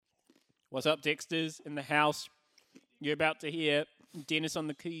What's up, Dexter's in the house? You're about to hear Dennis on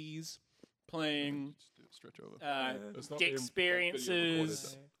the keys playing Stretch over. It's not being, Dexperiences.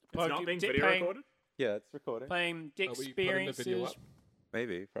 It's not being video recorded? Yeah, it's recording. Playing Are we putting the video Dexperiences. up?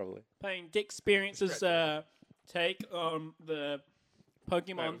 Maybe, probably. Playing Dexperiences take on the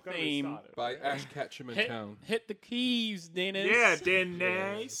Pokemon theme. By Ash Ketchum in Hit, town. hit the keys, Dennis. Yeah, Get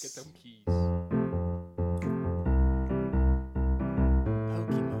Dennis. them keys.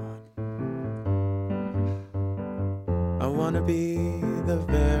 I wanna be the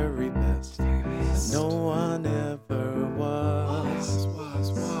very best. No one ever was.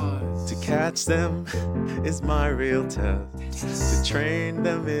 To catch them is my real test. To train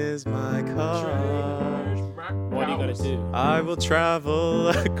them is my cause. What are you gonna do? I will travel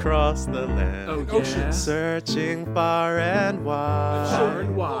across the land, Oh, yeah. searching far and wide. Far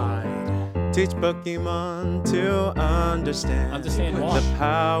and wide. Teach Pokemon to understand, Understand what? the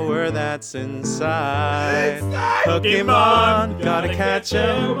power that's inside. Pokemon, Gotta catch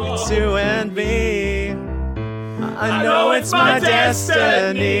 'em, it's you and me. I know it's my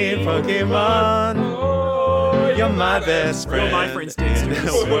destiny, Pokemon. You're my best friend. You're my friends, in Dexter.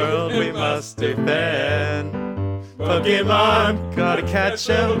 a world we must defend. Pokemon, gotta catch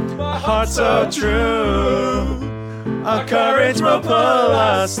 'em, a heart so true. Our courage will pull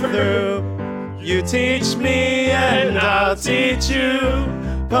us through. You teach me and I'll teach you.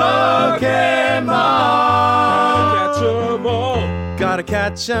 Pokemon, Catch 'em all. gotta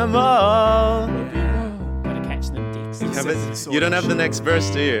catch 'em all. Gotta catch them, Dex. Yeah, but you don't have the next verse,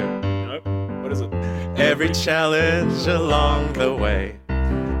 do you? Nope. What is it? Every challenge along the way,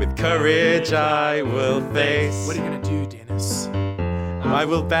 with courage I will face. What are you gonna do, Dennis? I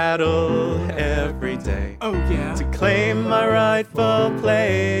will battle every day Oh, yeah. to claim my rightful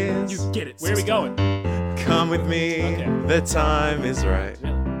place. You get it. Where are we sister. going? Come with me, Okay. the time is right.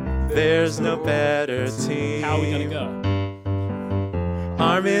 There's no better team. How are we gonna go?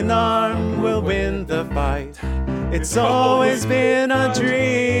 Arm in arm, we'll win the fight. It's always been a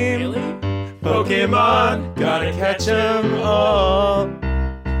dream. Really? Pokemon, gotta catch 'em all.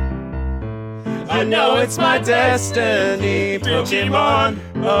 I know it's my destiny, Pokemon.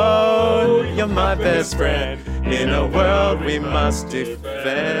 Oh, you're my best friend in a world we must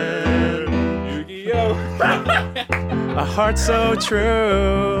defend. Yu-Gi-Oh! A heart so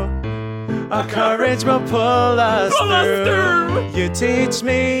true. Our courage will pull us through. You teach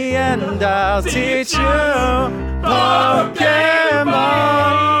me and I'll teach you.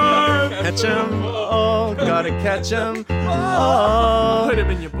 Pokemon, catch 'em all. Gotta catch 'em all. Put him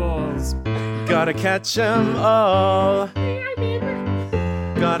in your balls. Gotta catch 'em all.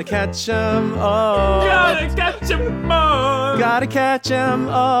 Gotta catch 'em all. Gotta catch him all. Gotta catch 'em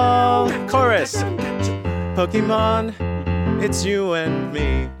all. Chorus. Pokemon, it's you and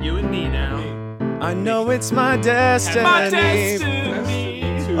me. You and me now. I know it's my destiny. My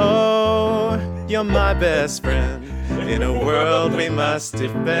destiny. Oh, you're my best friend in a world we must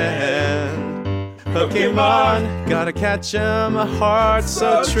defend. Pokemon, gotta catch 'em, a heart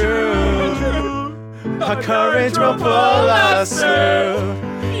so true. Our courage will pull us through.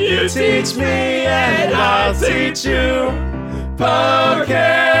 You teach me and I'll teach you.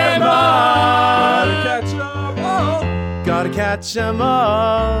 Pokemon, Catch 'em all. gotta catch 'em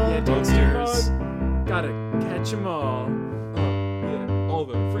all. Yeah, Dexter's. Gotta catch 'em all. Yeah, all of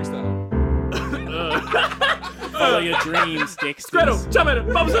them. Freestyle. Follow your dreams, Dex. Gretel, jump at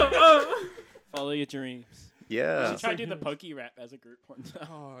him. Bubbles up. Follow your dreams. Yeah. Should try to do the Poke rap as a group one time.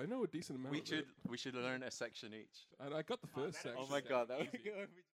 Oh, I know a decent amount. of it. We should learn a section each. And I got the first section. Oh my god, that would be good.